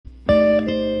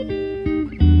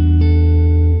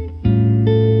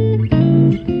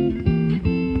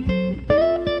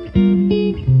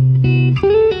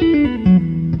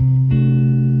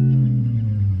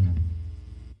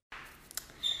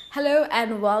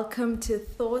and welcome to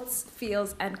Thoughts,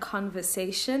 Feels and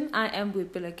Conversation. I am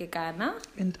Wipilo Gegana.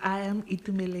 And I am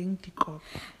Itumeleng Tiko.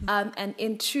 And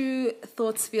in true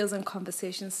Thoughts, Feels and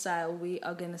Conversation style, we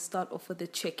are going to start off with a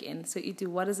check-in. So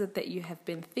Itu, what is it that you have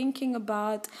been thinking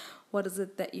about? What is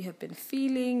it that you have been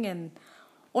feeling? And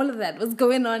all of that. What's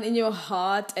going on in your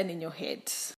heart and in your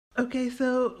head? Okay,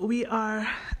 so we are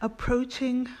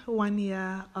approaching 1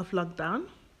 year of lockdown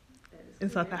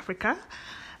in South Africa.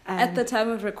 At the time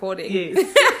of recording.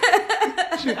 Yes.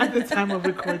 At the time of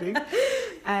recording.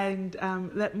 And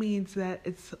that means that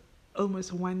it's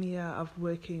almost 1 year of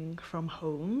working from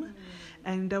home.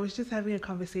 And I was just having a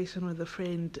conversation with a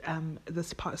friend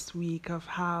this past week of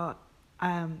how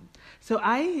so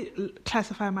I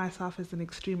classify myself as an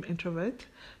extreme introvert.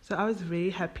 So I was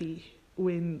very happy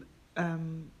when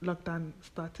lockdown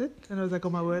started, and I was like, oh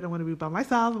my word, I want to be by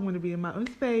myself, I want to be in my own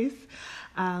space.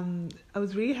 I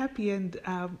was really happy, and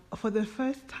for the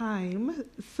first time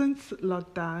since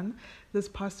lockdown this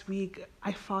past week,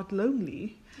 I felt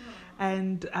lonely.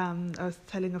 And I was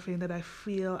telling a friend that I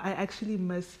actually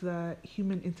miss the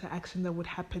human interaction that would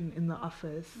happen in the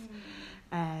office.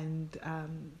 And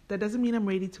that doesn't mean I'm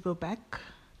ready to go back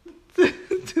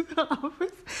to the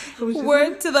office.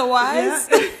 Word to the wise.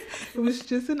 Yeah, it was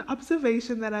just an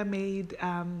observation that I made.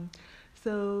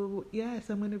 So yes,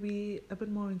 I'm going to be a bit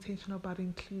more intentional about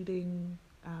including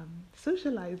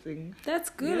socializing. That's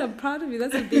good. Yeah. I'm proud of you.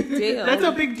 That's a big deal. That's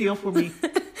a big deal for me.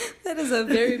 That is a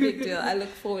very big deal. I look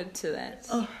forward to that.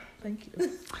 Oh, thank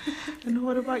you. And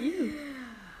what about you?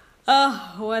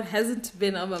 Oh, what hasn't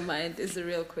been on my mind is the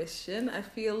real question. I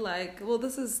feel like, well,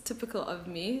 this is typical of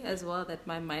me as well, that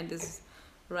my mind is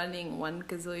running 1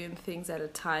 gazillion things at a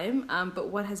time. But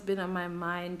what has been on my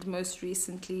mind most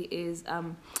recently is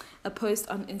a post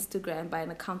on Instagram by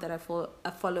an account that I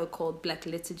follow called Black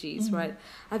Liturgies, right?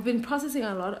 I've been processing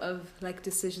a lot of like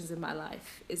decisions in my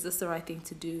life. Is this the right thing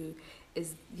to do?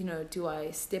 Do I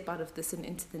step out of this and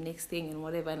into the next thing and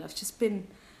whatever? And I've just been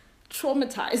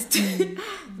traumatized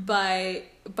by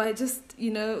just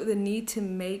the need to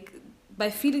make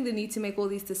all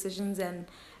these decisions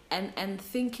and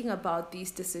thinking about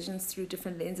these decisions through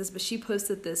different lenses. But she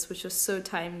posted this, which was so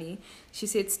timely. She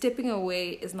said, stepping away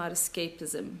is not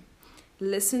escapism.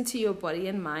 Listen to your body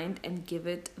and mind and give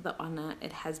it the honor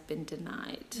it has been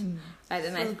denied. Right?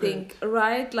 And so I think,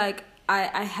 right, like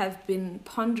I have been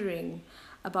pondering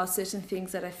about certain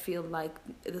things that I feel like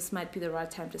this might be the right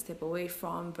time to step away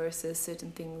from versus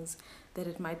certain things that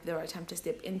it might be the right time to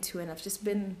step into. And I've just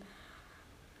been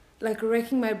like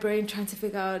wrecking my brain trying to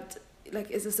figure out,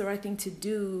 like, is this the right thing to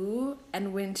do?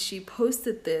 And when she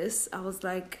posted this, I was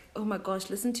like, oh my gosh,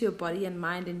 listen to your body and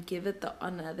mind and give it the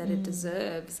honor that it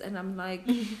deserves. And I'm like,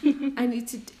 I need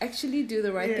to actually do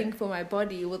the right thing for my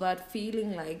body without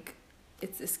feeling like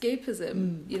it's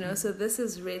escapism, So this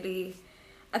is really,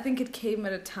 I think it came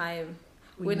at a time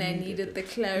when I needed the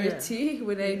clarity,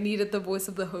 when I needed the voice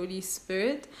of the Holy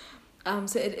Spirit.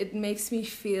 So it makes me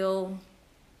feel,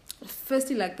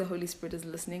 firstly, like the Holy Spirit is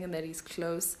listening and that He's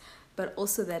close, but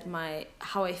also that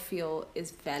how I feel is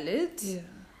valid,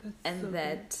 and so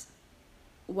that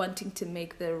wanting to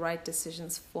make the right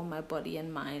decisions for my body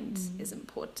and mind is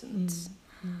important.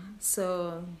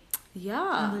 So,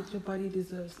 yeah. And that your body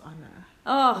deserves honor.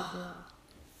 Oh,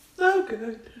 so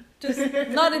good. Just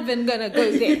not even gonna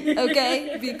go there,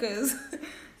 okay? Because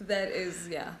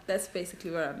that's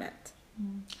basically where I'm at.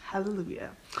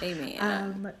 Hallelujah.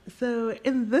 Amen. So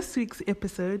in this week's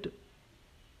episode,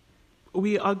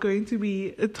 we are going to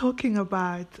be talking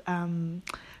about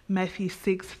Matthew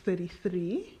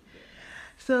 6:33.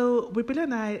 So Wipilo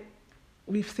and I,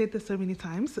 we've said this so many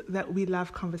times that we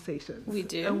love conversations. We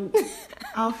do.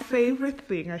 Our favorite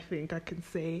thing, I think I can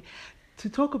say, to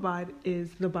talk about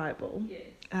is the Bible. Yes.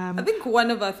 I think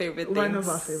one of our favorite things. One of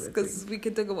our favorite things. Because we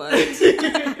can talk about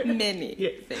many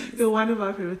things. So one of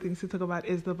our favorite things to talk about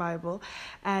is the Bible.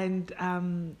 And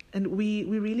we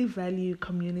really value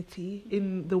community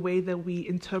in the way that we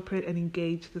interpret and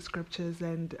engage the scriptures.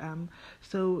 And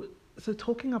so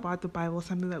talking about the Bible is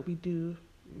something that we do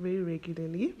very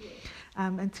regularly.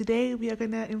 And today we are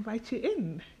going to invite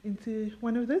you into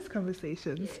one of those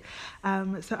conversations.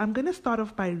 So I'm going to start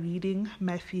off by reading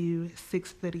Matthew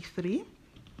 6:33.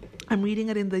 I'm reading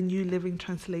it in the New Living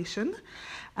Translation,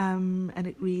 and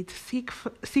it reads,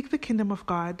 Seek the kingdom of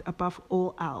God above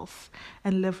all else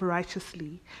and live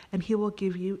righteously, and He will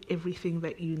give you everything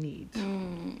that you need.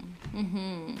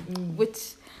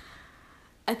 Which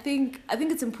I think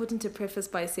it's important to preface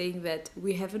by saying that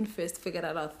we haven't first figured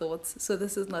out our thoughts. So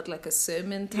this is not like a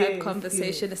sermon type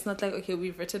conversation. Yes. It's not like, okay,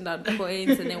 we've written down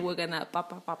points and then we're gonna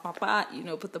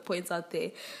put the points out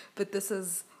there. But this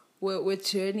is we're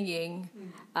journeying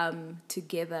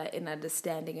together in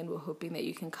understanding, and we're hoping that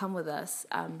you can come with us.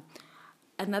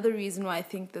 Another reason why I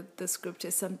think that the scripture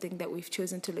is something that we've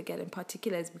chosen to look at in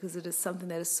particular is because it is something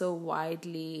that is so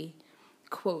widely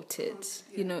quoted.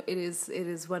 You know, it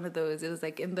is one of those. It is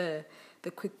like in the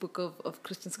quick book of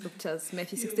Christian scriptures,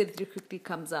 Matthew 6:33 quickly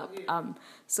comes up.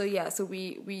 So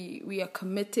we are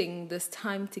committing this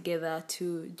time together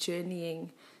to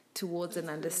journeying towards an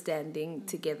understanding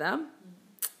together.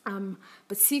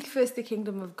 But seek first the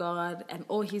kingdom of God and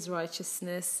all his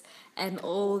righteousness, and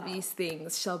all these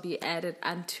things shall be added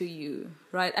unto you.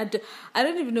 Right? I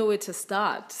don't even know where to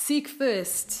start. Seek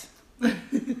first.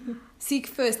 Seek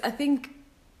first. I think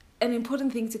an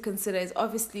important thing to consider is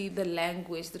obviously the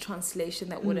language, the translation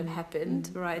that would have happened,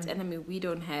 right? And I mean, we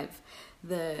don't have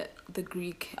the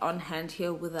Greek on hand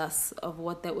here with us of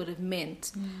what that would have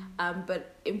meant.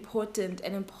 But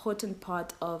an important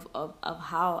part of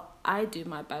how I do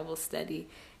my Bible study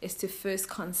is to first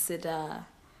consider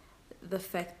the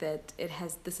fact that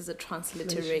this is a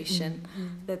transliteration,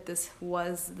 that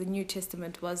the New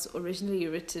Testament was originally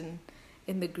written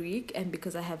in the Greek, and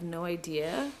because I have no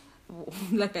idea,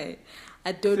 like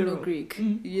I don't know Greek,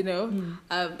 you know,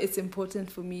 it's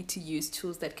important for me to use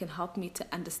tools that can help me to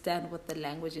understand what the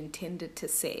language intended to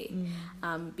say,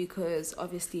 because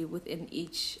obviously within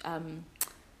each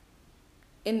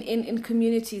in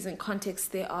communities and contexts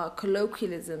there are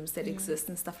colloquialisms that exist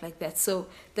and stuff like that. So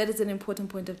that is an important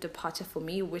point of departure for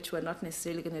me, which we're not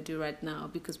necessarily going to do right now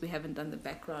because we haven't done the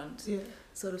background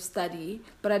sort of study.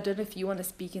 But I don't know if you want to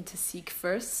speak into seek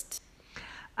first.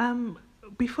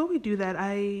 Before we do that,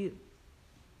 I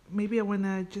want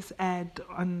to just add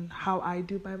on how I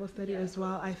do Bible study as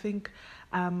well. I think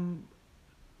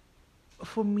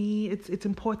for me, it's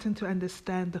important to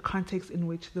understand the context in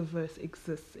which the verse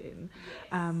exists in.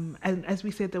 And as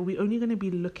we said, that we're only going to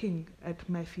be looking at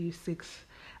Matthew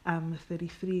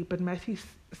 6:33, but Matthew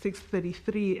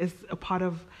 6:33 is a part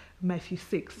of Matthew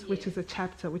 6, which is a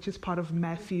chapter, which is part of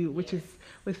Matthew, which is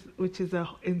an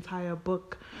entire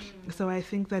book. So I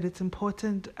think that it's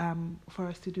important for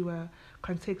us to do a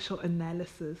contextual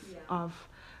analysis of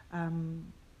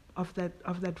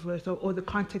that verse, or the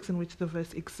context in which the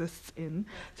verse exists in.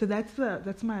 So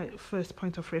that's my first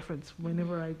point of reference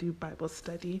whenever I do Bible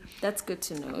study. That's good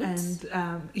to know.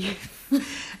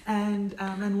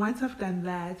 And once I've done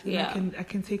that, then I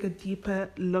can take a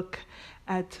deeper look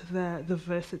at the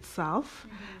verse itself.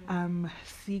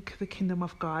 Seek the kingdom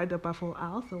of God above all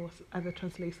else, or other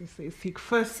translations say seek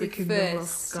first the kingdom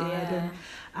of God.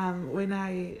 And when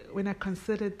I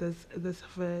considered this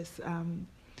verse,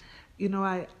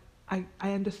 I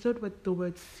understood what the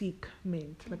word seek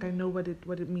meant. Like I know what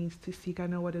it means to seek. I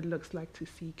know what it looks like to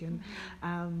seek, and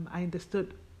I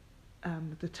understood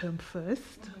the term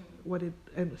first,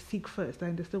 seek first. I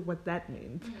understood what that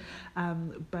meant.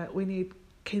 But when it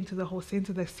came to the whole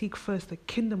sentence, that seek first the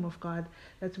kingdom of God,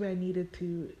 that's where I needed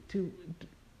to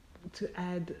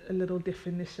add a little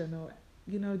definition, or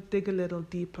dig a little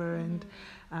deeper, and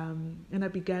I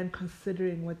began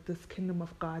considering what this kingdom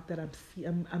of God that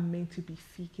I'm meant to be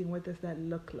seeking, what does that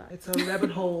look like? It's a rabbit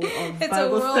hole of Bible study. It's a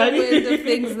whirlwind of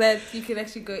things that you can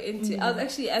actually go into. I was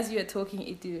actually, as you were talking,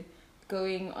 Itu,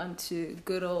 going onto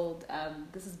good old,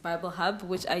 this is Bible Hub,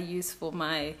 which I use for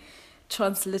my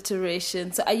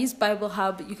transliteration. So I use Bible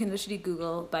Hub. You can literally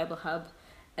Google Bible Hub,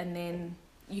 and then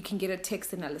you can get a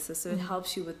text analysis. So it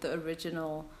helps you with the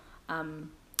original,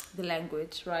 the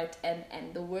language, right?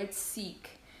 And the word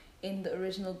seek in the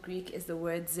original Greek is the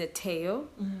word zeteo,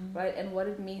 right? And what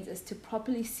it means is to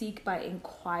properly seek by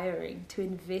inquiring, to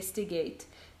investigate,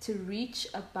 to reach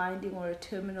a binding or a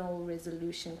terminal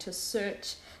resolution, to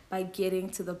search by getting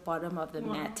to the bottom of the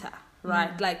matter,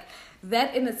 right? Like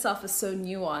that in itself is so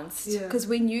nuanced, because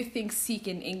when you think seek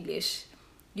in English,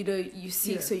 you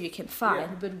seek so you can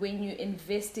find, but when you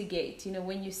investigate,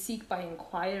 when you seek by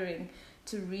inquiring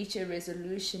to reach a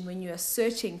resolution, when you are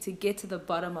searching to get to the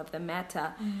bottom of the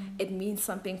matter, it means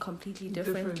something completely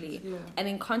differently. And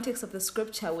in context of the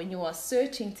scripture, when you are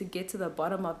searching to get to the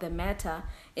bottom of the matter,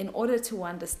 in order to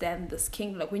understand this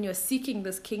kingdom, like when you're seeking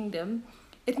this kingdom,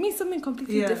 it means something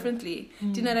completely differently.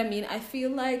 Do you know what I mean? I feel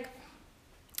like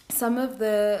some of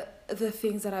the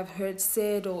things that I've heard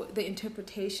said, or the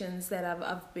interpretations that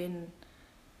I've been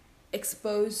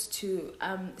exposed to,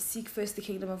 seek first the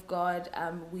kingdom of God,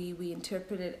 we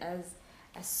interpret it as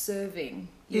serving,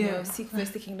 seek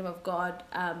first the kingdom of God,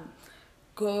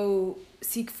 go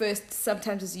seek first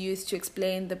sometimes is used to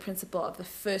explain the principle of the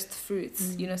first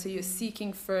fruits, so you're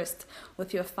seeking first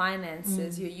with your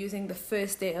finances, you're using the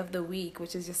first day of the week,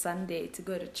 which is your Sunday, to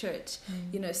go to church,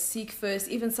 seek first.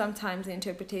 Even sometimes the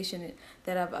interpretation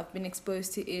that I've been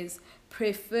exposed to is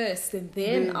pray first and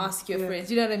then ask your friends,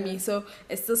 you know what I mean? So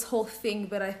it's this whole thing,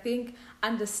 but I think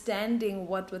understanding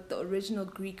what the original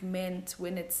Greek meant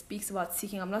when it speaks about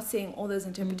seeking, I'm not saying all those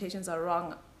interpretations are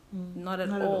wrong, not at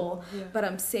all. But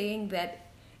I'm saying that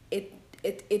it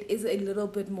is a little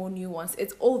bit more nuanced.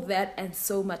 It's all that and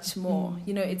so much more.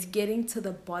 It's getting to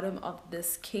the bottom of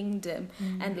this kingdom.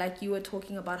 And like you were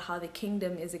talking about how the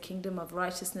kingdom is a kingdom of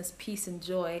righteousness, peace, and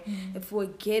joy. If we're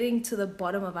getting to the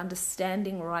bottom of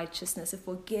understanding righteousness, if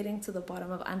we're getting to the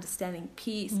bottom of understanding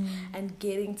peace, and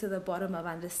getting to the bottom of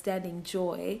understanding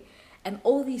joy, and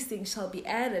all these things shall be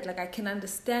added. Like, I can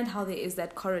understand how there is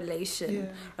that correlation,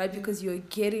 right? Because you're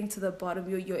getting to the bottom,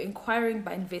 you're inquiring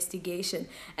by investigation.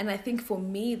 And I think for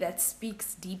me, that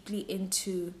speaks deeply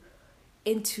into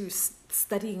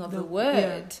studying of the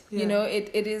word.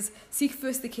 It is, seek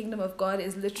first the kingdom of God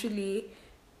is literally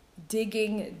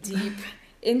digging deep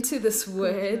into this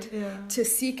word to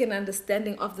seek an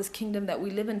understanding of this kingdom that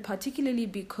we live in, particularly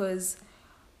because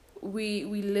we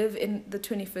live in the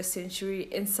 21st century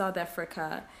in South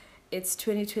Africa. It's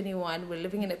 2021. We're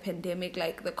living in a pandemic.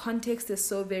 Like, the context is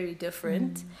so very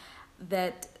different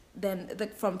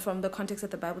from the context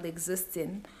that the Bible exists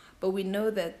in. But we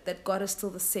know that God is still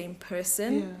the same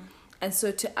person. And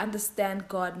so to understand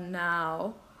God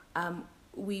now,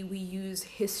 we use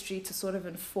history to sort of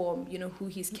inform, who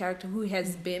his character, who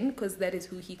has been, because that is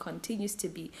who he continues to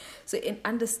be. So in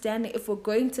understanding, if we're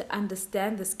going to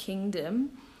understand this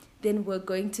kingdom, then we're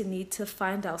going to need to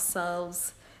find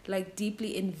ourselves like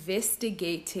deeply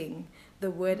investigating the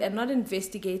word, and not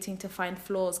investigating to find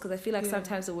flaws, because I feel like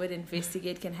sometimes the word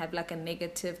investigate can have like a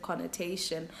negative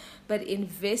connotation, but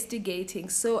investigating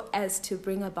so as to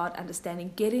bring about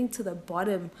understanding, getting to the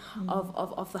bottom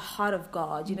of the heart of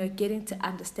God, getting to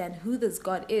understand who this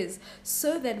God is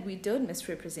so that we don't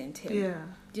misrepresent him.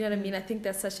 Do you know what I mean? I think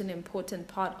that's such an important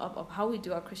part of how we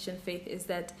do our Christian faith, is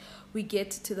that we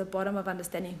get to the bottom of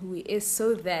understanding who he is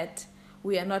so that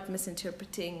we are not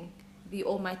misinterpreting the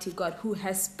Almighty God who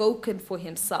has spoken for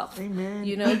himself. Amen.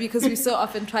 Because we so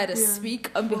often try to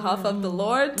speak on behalf of the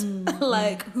Lord,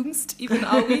 like, whomst even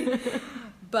are we?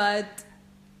 But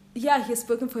he has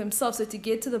spoken for himself. So to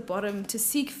get to the bottom, to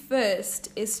seek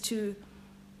first is to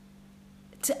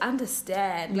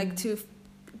understand, like, to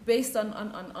based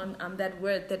on that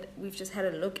word that we've just had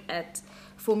a look at,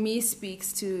 for me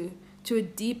speaks to a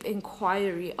deep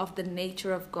inquiry of the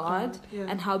nature of God,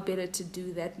 and how better to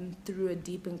do that through a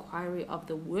deep inquiry of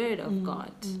the word of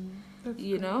God.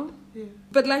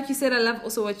 But like you said, I love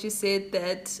also what you said,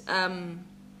 that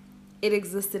it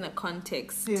exists in a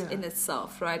context in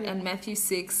itself, right? And Matthew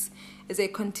 6 is a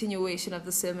continuation of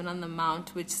the Sermon on the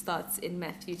Mount, which starts in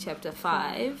Matthew chapter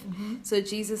 5. So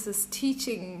Jesus is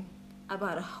teaching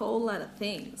about a whole lot of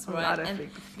things, right? And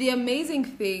the amazing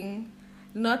thing,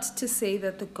 not to say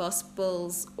that the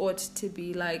Gospels ought to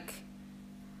be like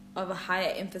of a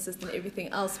higher emphasis than everything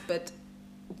else, but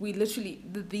we literally,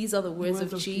 these are the words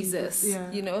of Jesus.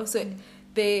 So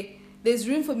there's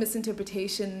room for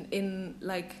misinterpretation in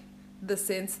like the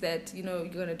sense that, you're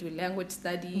going to do language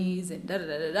studies and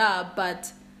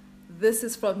but this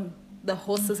is from the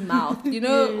horse's mouth.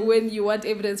 When you want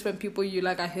evidence from people, you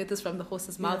like, I heard this from the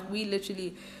horse's mouth. We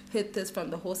literally heard this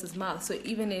from the horse's mouth. So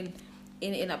even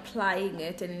in applying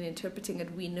it and in interpreting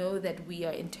it, we know that we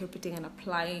are interpreting and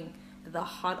applying the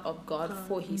heart of God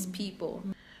for his people.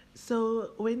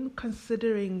 So when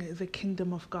considering the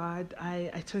kingdom of God,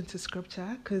 I turned to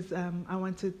scripture because I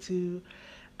wanted to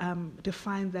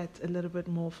define that a little bit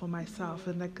more for myself.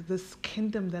 And like, this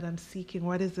kingdom that I'm seeking,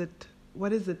 what is it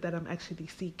that I'm actually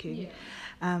seeking?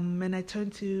 And I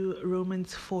turned to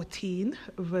Romans 14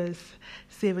 verse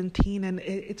 17, and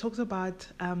it talks about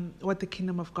what the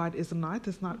kingdom of God is not.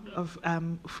 It's not of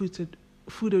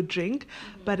food or drink,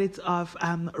 but it's of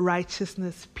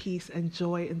righteousness, peace, and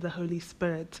joy in the Holy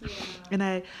Spirit. And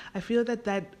I feel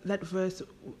that verse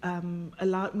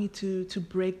allowed me to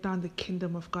break down the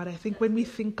kingdom of God. I think when we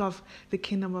think of the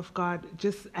kingdom of God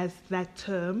just as that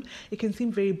term, it can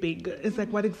seem very big. It's like,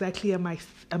 what exactly am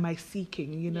I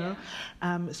seeking?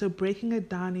 So breaking it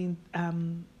down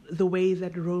in the way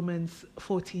that Romans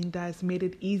 14 does made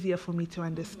it easier for me to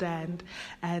understand.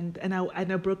 And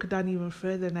I broke it down even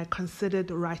further, and I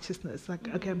considered righteousness. Like,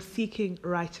 okay, I'm seeking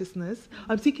righteousness.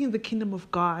 I'm seeking the kingdom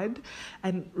of God,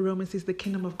 and Romans says the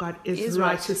kingdom of God is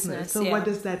righteousness. So what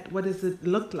does it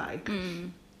look like?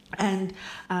 And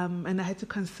I had to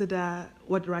consider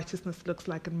what righteousness looks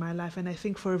like in my life. And I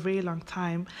think for a very long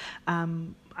time,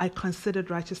 I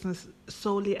considered righteousness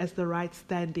solely as the right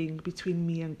standing between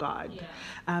me and God,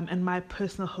 and my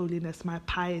personal holiness, my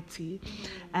piety.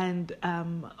 And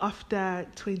after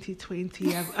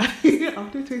 2020,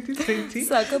 after 2020,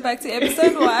 so I'll go back to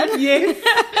episode 1. Yes.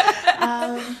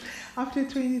 After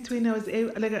 2020,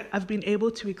 I've been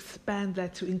able to expand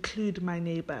that to include my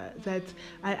neighbor. That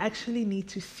I actually need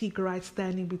to seek right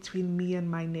standing between me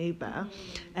and my neighbor,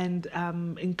 and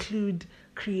include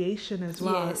creation as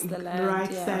well. Yes, the land,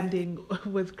 right standing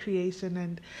with creation,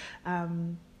 and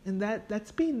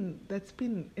that's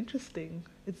been interesting.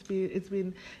 It's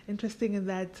been interesting in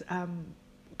that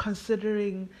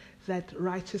considering that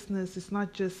righteousness is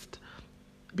not just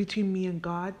between me and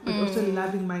God, but also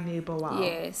loving my neighbor well.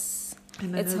 Yes.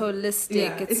 It's holistic.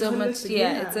 Yeah, it's so much,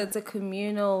 it's a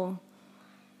communal.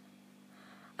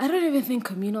 I don't even think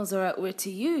communal is the right word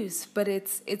to use, but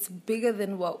it's bigger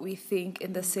than what we think,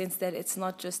 in the sense that it's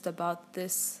not just about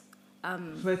this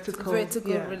vertical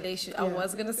relation. I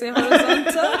was going to say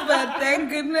horizontal, but thank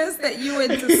goodness that you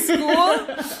went to school.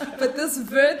 But this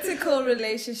vertical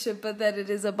relationship, but that it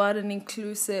is about an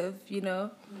inclusive,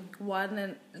 one,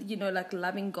 and like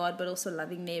loving God, but also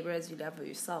loving neighbor as you love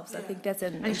yourself. So I think that's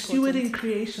an and stewarding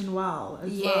creation well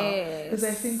as well. Because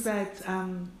I think that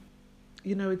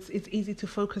it's easy to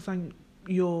focus on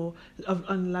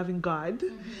on loving God,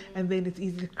 and then it's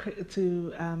easy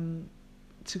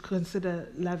to consider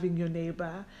loving your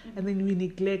neighbor, and then we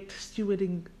neglect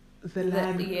stewarding the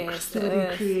land,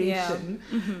 stewarding creation.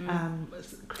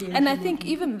 And I think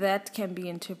even that can be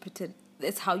interpreted.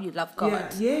 It's how you love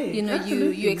God.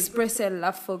 You express a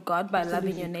love for God by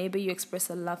loving your neighbor. You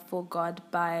express a love for God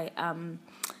by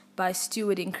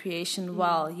stewarding creation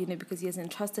well, because He has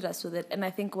entrusted us with it. And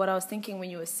I think what I was thinking when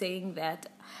you were saying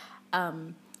that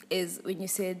is when you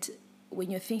said, when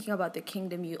you're thinking about the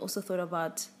kingdom, you also thought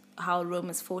about how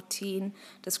Romans 14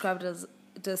 describes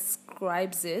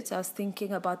it. I was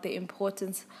thinking about the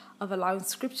importance of allowing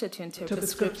Scripture to interpret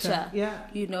Scripture.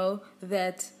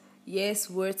 That yes,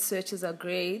 word searches are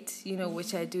great,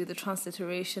 which I do, the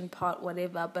transliteration part,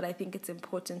 whatever, but I think it's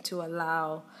important to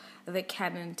allow the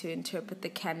canon to interpret the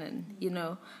canon,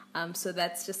 so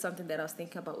that's just something that I was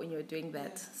thinking about when you were doing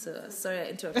that. So sorry I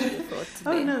interrupted your thought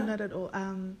today. Oh, no, not at all.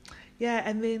 And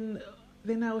then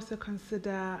I also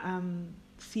consider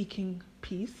seeking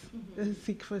peace.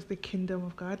 Seek first the kingdom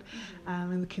of God,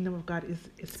 and the kingdom of God is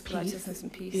peace, righteousness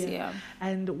and peace.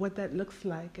 And what that looks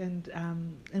like, and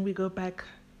we go back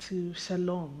to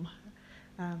shalom,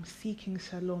 seeking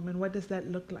shalom, and what does that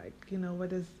look like? What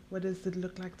does it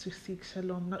look like to seek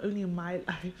shalom, not only in my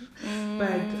life,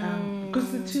 but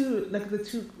because the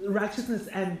two righteousness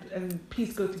and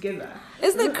peace go together.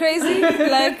 Isn't it crazy?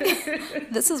 Like,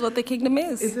 this is what the kingdom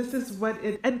is. This is what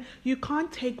it, and you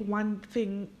can't take one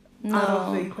thing out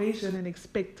of the equation and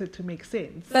expect it to make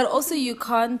sense. But also, you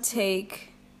can't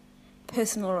take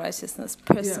personal righteousness,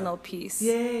 personal peace.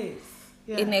 Yes.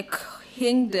 In a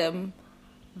kingdom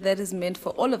that is meant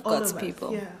for all of God's people.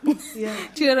 Do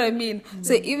you know what I mean?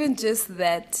 So even just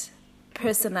that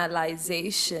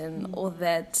personalization, or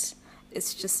that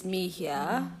it's just me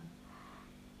here.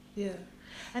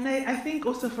 And I think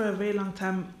also for a very long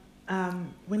time,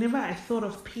 whenever I thought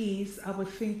of peace, I would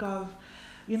think of,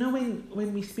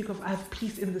 when we speak of I have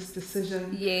peace in this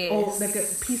decision, or like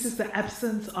peace is the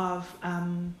absence of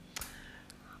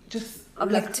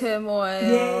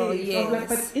turmoil,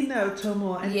 but inner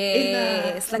turmoil, and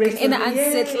inner, like an inner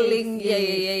unsettling,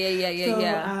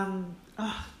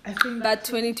 I think that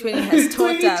 2020 has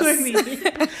taught us.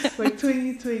 But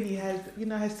 2020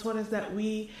 has taught us that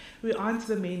we aren't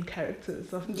the main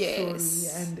characters of the story,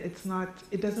 and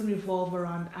it doesn't revolve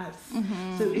around us.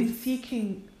 So in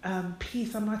seeking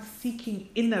peace, I'm not seeking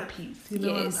inner peace.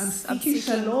 I'm seeking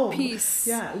shalom, peace.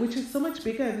 Which is so much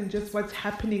bigger than just what's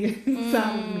happening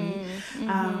inside of me.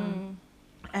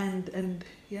 And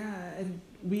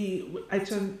I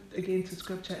turn again to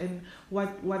Scripture, and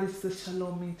what is the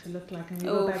shalom mean to look like, and we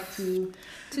go back to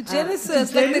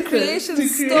Genesis, like the creation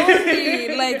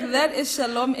story, like that is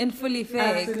shalom in full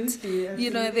effect. Absolutely.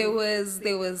 There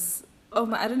was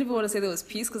I don't even want to say there was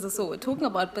peace, because that's what we're talking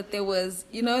about, but there was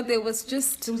goodness.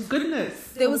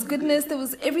 There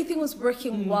was everything was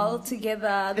working well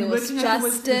together. There was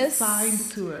justice.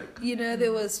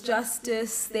 There was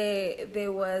justice.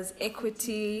 There was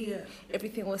equity.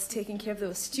 Everything was taken care of. There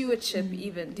was stewardship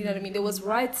even. Do you know what I mean? There was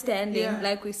right standing,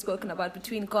 like we've spoken about,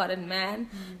 between God and man.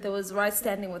 There was right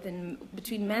standing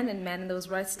between man, and there was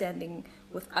right standing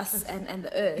with us and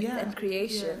the earth and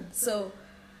creation. So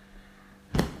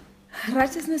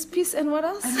Righteousness, peace, and what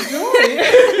else? And joy.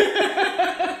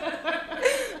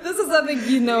 This is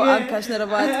something I'm passionate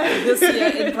about this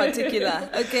year in particular.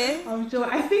 Okay. Joy.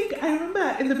 I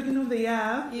remember in the beginning of the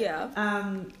year. Yeah.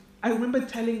 I remember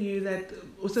telling you that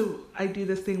also I do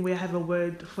this thing where I have a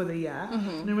word for the year. Mm-hmm.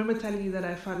 And I remember telling you that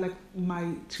I felt like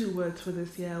my 2 words for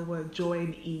this year were joy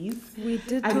and ease. We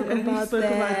did and, talk and about, we spoke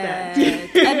that. about that.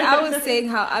 And I was saying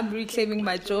how I'm reclaiming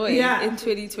my joy in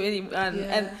 2021.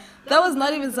 And that was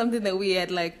not even something that we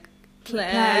had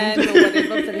planned or whatever,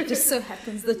 but it just so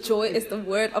happens the joy is the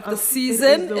word of the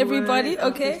season, everybody.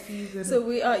 Okay. So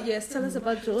we are, tell us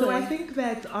about joy. So I think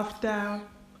that after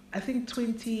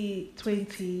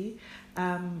 2020,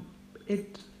 I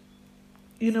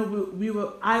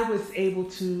was able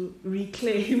to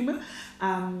reclaim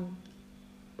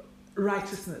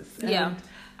righteousness. And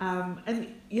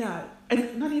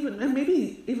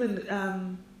maybe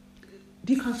even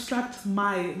deconstruct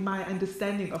my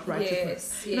understanding of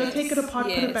righteousness. Take it apart,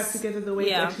 put it back together the way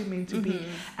it's actually meant to be,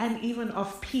 and even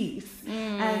of peace.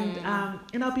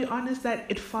 And I'll be honest that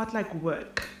it felt like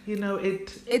work.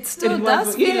 It still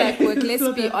does feel like work. Let's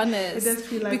be honest. It does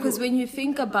feel like because when you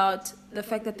think about the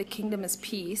fact that the kingdom is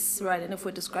peace, right? And if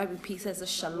we're describing peace as a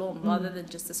shalom rather than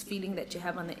just this feeling that you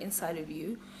have on the inside of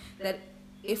you, that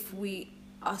if we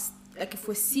are if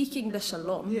we're seeking the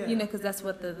shalom, because that's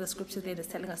what the scripture there is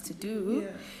telling us to do,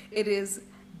 it is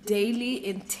daily,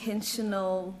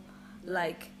 intentional,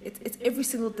 it's every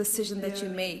single decision that you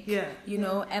make.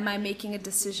 Am I making a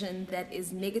decision that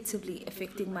is negatively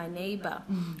affecting my neighbor?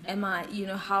 Am I,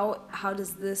 how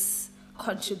does this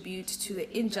contribute to the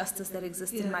injustice that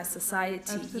exists in my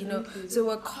society? Absolutely. So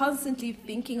we're constantly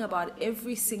thinking about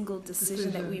every single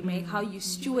decision that we make, how you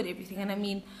steward everything. And I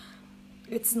mean,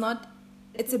 it's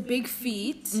a big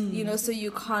feat, so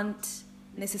you can't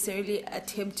necessarily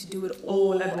attempt to do it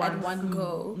all at one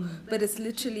go, but it's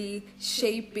literally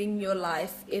shaping your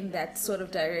life in that sort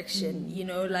of direction,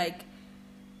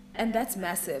 and that's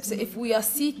massive. So if we are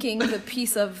seeking the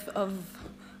peace of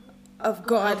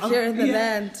God here in the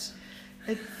land,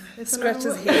 scratch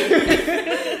his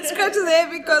head. Scratch his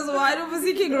head, because why are we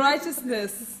seeking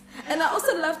righteousness? And I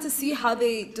also love to see how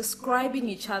they're describing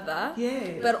each other,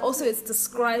 but also it's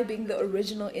describing the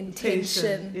original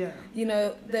intention,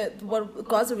 what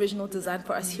God's original design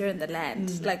for us here in the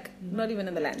land, not even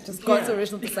in the land, just God's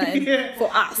original design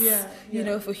for us,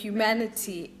 for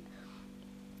humanity.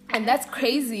 And that's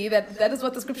crazy that is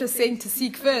what the scripture is saying, to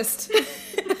seek first.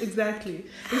 Exactly.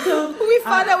 So we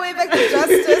find our way back to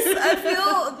justice. I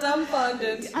feel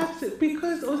dumbfounded. Absolutely.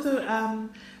 Because also,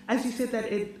 as you said, that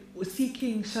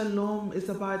seeking shalom is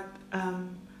about,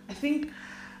 I think,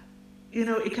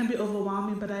 it can be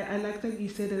overwhelming, but I like that you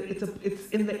said that it's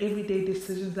in the everyday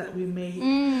decisions that we make.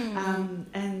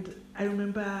 And I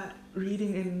remember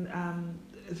reading in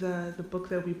the book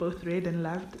that we both read and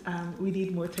loved, We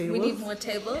Need More Tables. We Need More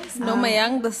Tables. Noma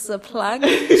Young, this is a plug.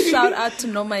 Shout out to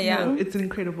Noma Young. It's an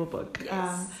incredible book.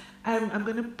 Yes. I'm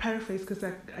going to paraphrase because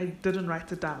I didn't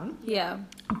write it down. Yeah.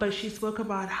 But she spoke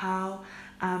about how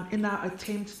in our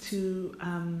attempt to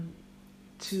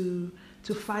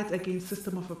fight against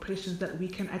system of oppression, that we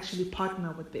can actually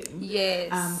partner with them.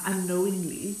 Yes.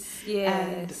 Unknowingly.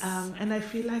 Yes. And I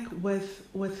feel like with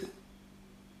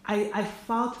I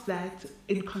felt that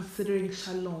in considering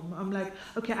shalom. I'm like,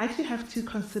 okay, I actually have to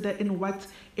consider in what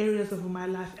areas of my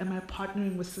life am I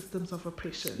partnering with systems of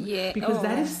oppression. Yeah. Because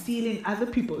that is stealing other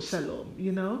people's shalom,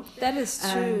 That is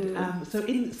true. And so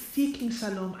in seeking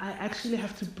shalom, I actually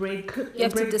have to You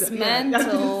have to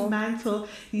dismantle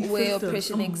where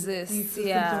oppression exists. These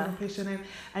systems of oppression.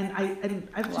 And I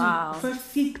have to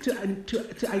first seek to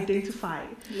identify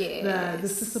the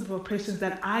system of oppressions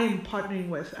that I am partnering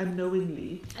with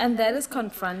unknowingly. And that is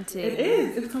confronting. It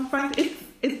is. It's confronting.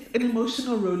 It's an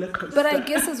emotional roller coaster. But I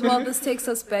guess as well, this takes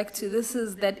us back to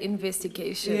that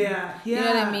investigation. Yeah. You know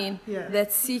what I mean? Yeah.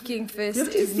 That seeking first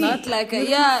is not like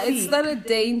it's not a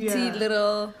dainty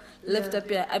little lift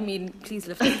up your. I mean, please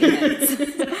lift up your hands.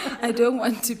 I don't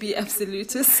want to be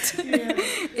absolutist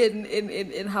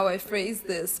in how I phrase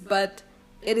this, but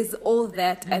it is all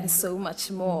that and so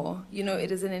much more.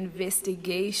 It is an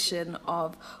investigation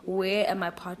of where am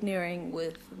I partnering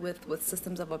with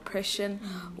systems of oppression?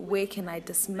 Where can I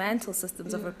dismantle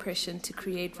systems of oppression to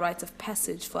create rites of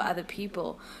passage for other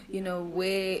people?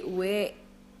 Where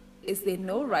is there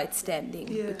no right standing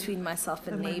between myself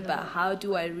and neighbor? How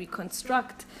do I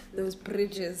reconstruct those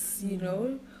bridges?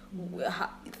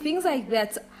 Things like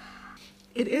that.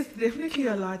 It is definitely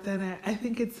a lot, and I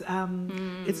think it's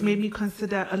made me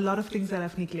consider a lot of things that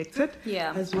I've neglected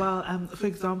as well. For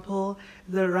example,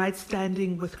 the right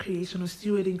standing with creation or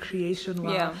stewarding creation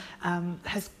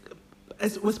has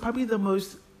was probably the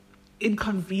most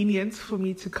inconvenient for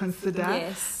me to consider.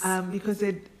 Yes. Because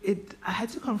I had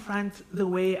to confront the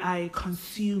way I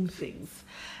consume things.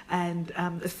 And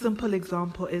a simple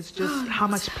example is just how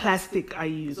much plastic I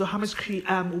use, or how much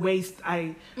waste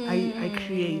I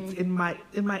create in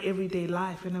my everyday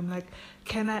life. And I'm like,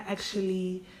 can I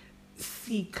actually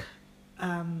seek?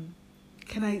 Can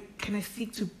I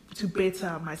seek to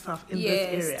better myself in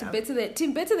this area?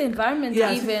 to better the environment,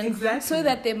 even exactly. so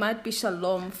that there might be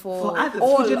shalom for others,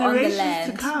 all for on the generations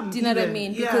land. to come. Do you know what I even.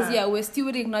 mean? Because we're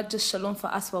stewarding not just shalom for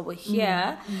us while we're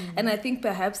here, and I think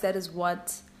perhaps that is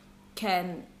what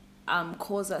can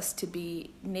cause us to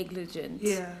be negligent.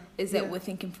 Is that we're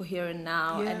thinking for here and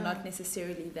now, and not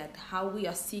necessarily that how we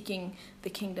are seeking the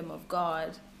kingdom of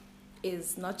God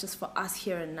is not just for us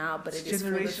here and now, but it is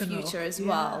for the future as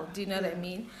well. Do you know what I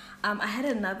mean? I had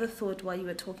another thought while you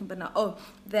were talking, but now,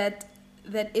 that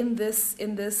in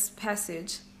this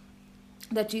passage,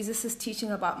 that Jesus is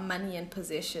teaching about money and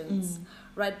possessions,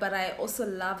 right? But I also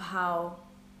love how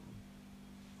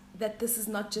that this is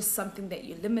not just something that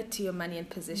you limit to your money and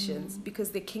possessions,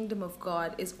 because the kingdom of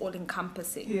God is all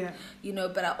encompassing. You know,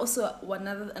 but I also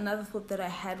another thought that I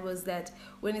had was that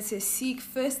when it says seek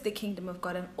first the kingdom of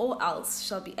God and all else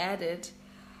shall be added,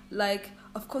 like,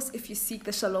 of course, if you seek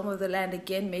the shalom of the land,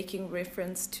 again making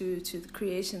reference to the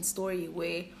creation story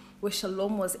where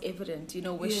shalom was evident, you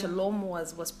know, where shalom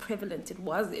was prevalent, it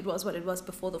was what it was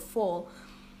before the fall.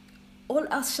 All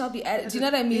else shall be added. Do you know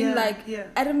what I mean?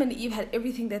 Adam and Eve had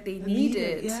everything that they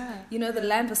needed. You know, the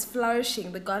land was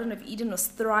flourishing. The Garden of Eden was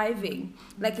thriving.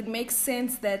 Like, it makes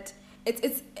sense that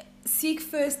it's seek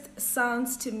first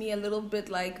sounds to me a little bit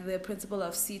like the principle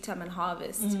of seed time and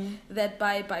harvest. That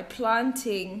by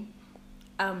planting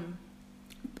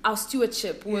our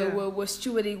stewardship, we're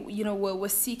stewarding, you know, we're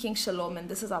seeking shalom, and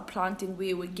this is our planting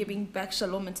where we're giving back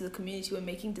shalom into the community. We're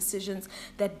making decisions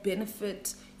that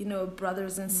benefit, you know,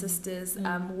 brothers and sisters.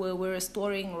 We're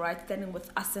restoring right standing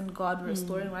with us and God, we're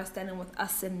restoring right standing with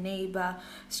us and neighbor,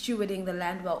 stewarding the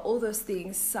land well. All those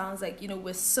things sounds like, you know,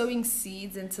 we're sowing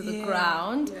seeds into the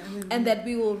ground, and that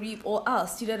we will reap all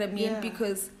else. Do you know what I mean?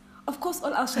 Because of course,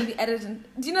 all else shall be added.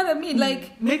 Do you know what I mean?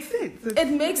 Like, makes sense.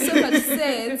 It makes so much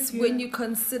sense when you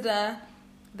consider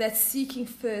that seeking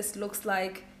first looks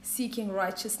like seeking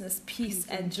righteousness, peace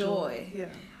and joy.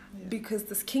 Because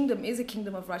this kingdom is a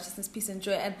kingdom of righteousness, peace and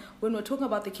joy. And when we're talking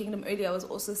about the kingdom earlier, I was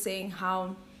also saying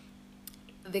how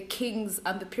the kings,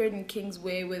 the Puritan kings,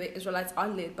 where the Israelites are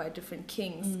led by different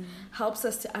kings, helps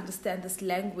us to understand this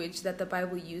language that the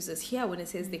Bible uses here when it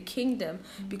says the kingdom,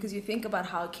 because you think about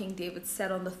how King David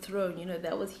sat on the throne, you know,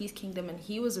 that was his kingdom and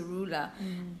he was a ruler.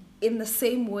 In the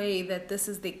same way that this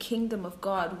is the kingdom of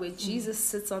God, where Jesus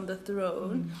sits on the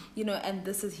throne, you know, and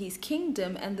this is his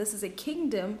kingdom, and this is a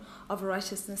kingdom of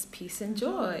righteousness, peace and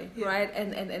joy, right?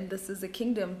 And this is a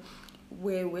kingdom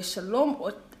where shalom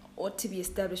ought to be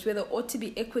established, where there ought to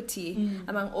be equity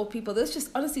among all people. This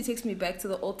just honestly takes me back to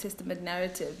the Old Testament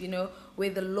narrative, you know, where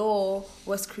the law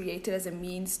was created as a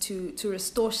means to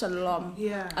restore shalom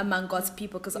among God's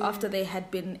people, because after they had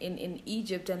been in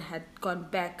Egypt and had gone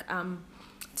back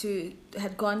to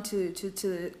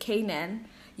Canaan,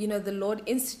 you know, the Lord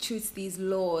institutes these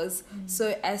laws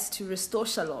so as to restore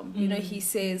shalom. You know, he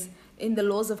says in the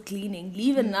laws of gleaning,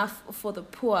 leave enough for the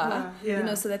poor, you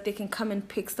know, so that they can come and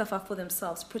pick stuff up for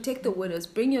themselves. Protect the widows,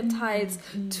 bring your tithes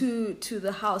to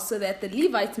the house so that the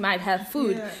Levites might have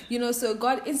food. You know, so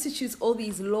God institutes all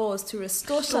these laws to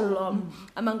restore shalom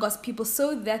among God's people,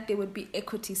 so that there would be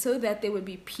equity, so that there would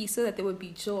be peace, so that there would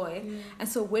be joy. And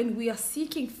so when we are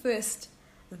seeking first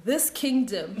this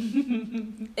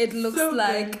kingdom, it looks so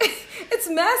like it's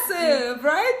massive,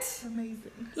 right?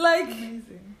 Amazing. Like,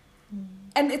 amazing.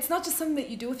 And it's not just something that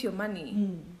you do with your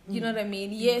money. You know what I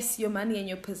mean? Yes, your money and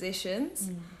your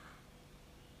possessions,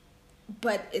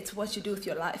 but it's what you do with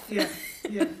your life. Yeah.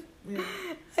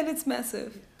 And it's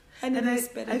massive. And I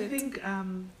think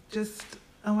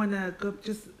I want to go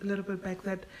just a little bit back,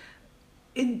 that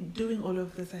in doing all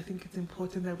of this, I think it's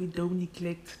important that we don't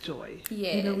neglect joy.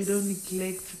 You know, we don't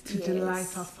neglect to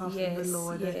delight ourselves in the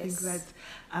Lord. I think that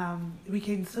we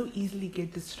can so easily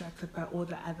get distracted by all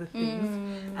the other things.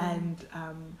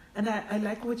 And I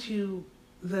like what you're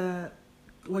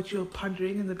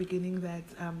pondering in the beginning, that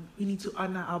we need to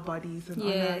honor our bodies and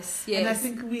honor. And I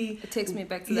think it takes me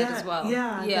back to that as well.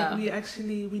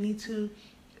 That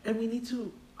we need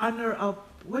to honor our.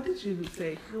 What did you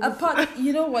say?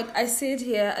 You know what I said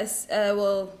here?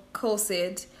 Cole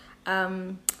said,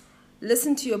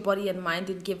 listen to your body and mind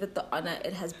and give it the honor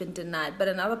it has been denied. But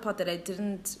another part that I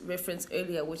didn't reference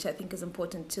earlier, which I think is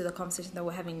important to the conversation that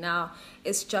we're having now,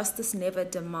 is justice never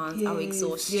demands our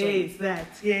exhaustion.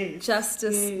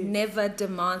 Justice never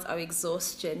demands our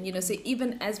exhaustion. You know, so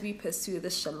even as we pursue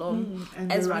the shalom,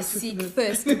 as we seek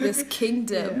first this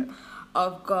kingdom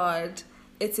of God,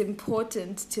 it's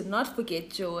important to not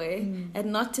forget joy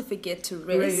and not to forget to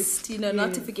rest, you know,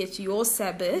 not to forget your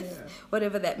Sabbath,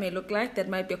 whatever that may look like. That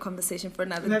might be a conversation for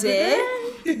another day.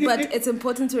 But it's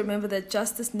important to remember that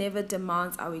justice never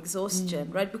demands our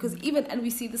exhaustion, right? Because even, and we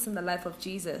see this in the life of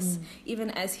Jesus, even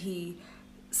as he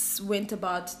went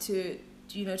about to,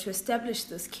 you know, to establish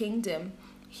this kingdom,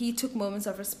 he took moments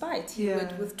of respite. He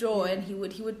would withdraw and he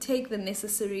would take the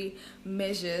necessary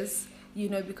measures, you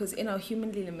know, because in our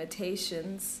humanly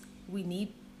limitations,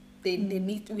 we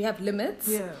have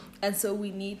limits, and so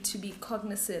we need to be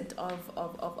cognizant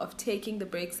of taking the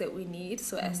breaks that we need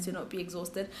so as to not be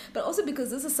exhausted, but also because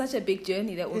this is such a big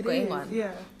journey that we're going on.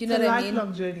 You know what I mean?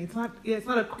 Lifelong journey. It's not. It's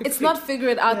not a quick. It's not figure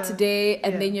it out today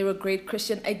and then you're a great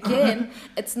Christian. Again,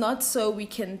 it's not so we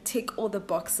can tick all the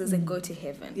boxes and go to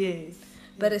heaven.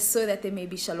 But it's so that there may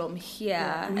be shalom here,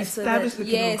 and so that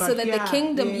the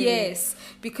kingdom,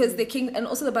 because the king, and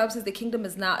also the Bible says the kingdom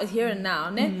is here and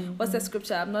now. What's that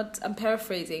scripture? I'm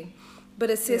paraphrasing, but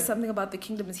it says something about the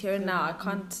kingdom is here and now. I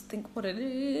can't think what it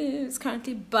is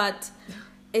currently, but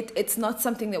it's not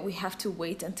something that we have to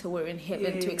wait until we're in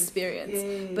heaven to experience,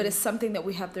 but it's something that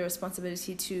we have the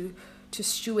responsibility to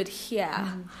steward here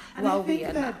while we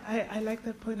are now. I like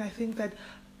that point. I think that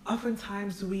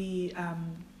oftentimes we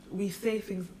say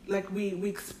things like we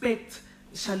expect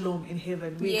shalom in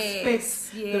heaven. We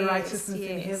expect the righteousness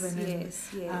in heaven.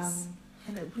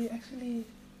 And we actually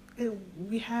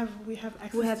we have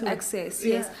access. We have access.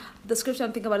 Yes. The scripture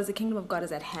I'm thinking about is the kingdom of God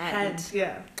is at hand.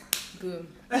 Boom.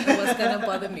 That was gonna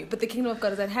bother me, but the kingdom of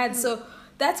God is at hand. So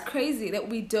that's crazy that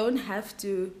we don't have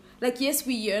to. Like, yes,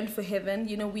 we yearn for heaven.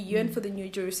 You know, we yearn for the New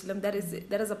Jerusalem. That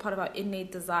is a part of our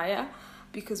innate desire,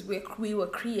 because we were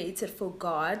created for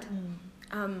God.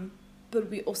 But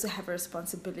we also have a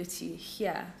responsibility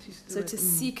here. So to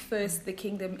seek first the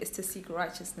kingdom is to seek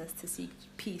righteousness, to seek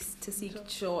peace, to seek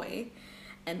joy,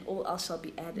 and all else shall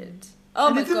be added.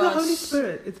 Oh my gosh. It's in the Holy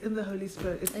Spirit. It's in the Holy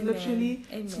Spirit. It's literally,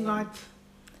 it's not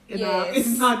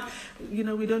it's not, you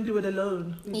know, we don't do it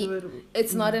alone. We do it.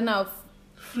 It's not in our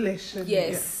flesh. And,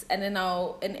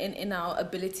 and in our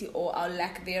ability or our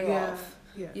lack thereof.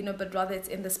 You know, but rather it's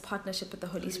in this partnership with the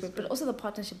Holy Spirit, but also the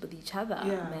partnership with each other,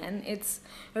 man. It's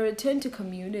a return to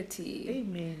community.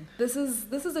 Amen. This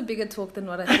is a bigger talk than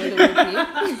what I thought it would be.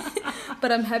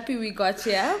 But I'm happy we got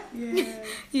here.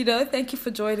 You know, thank you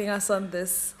for joining us on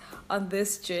this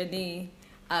journey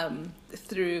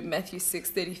through Matthew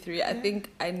 6:33. I think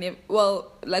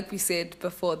like we said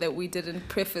before, that we didn't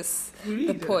preface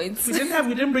the points. We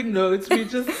didn't bring notes.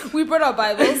 We brought our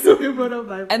Bibles.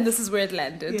 And this is where it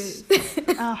landed.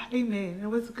 Amen. It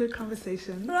was a good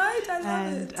conversation. Right, I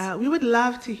love it. And we would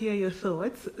love to hear your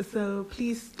thoughts. So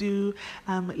please do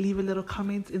leave a little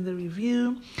comment in the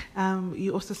review.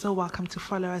 You're also so welcome to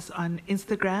follow us on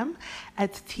Instagram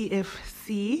at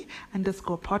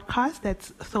TFC_podcast.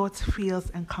 That's Thoughts, Feels,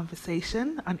 and Conversation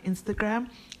on Instagram.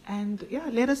 And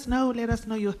let us know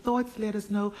your thoughts. Let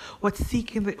us know what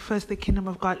seeking first the kingdom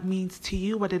of God means to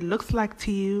you, what it looks like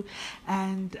to you,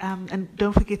 and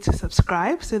don't forget to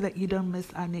subscribe so that you don't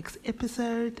miss our next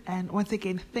episode. And once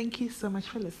again, thank you so much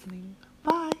for listening.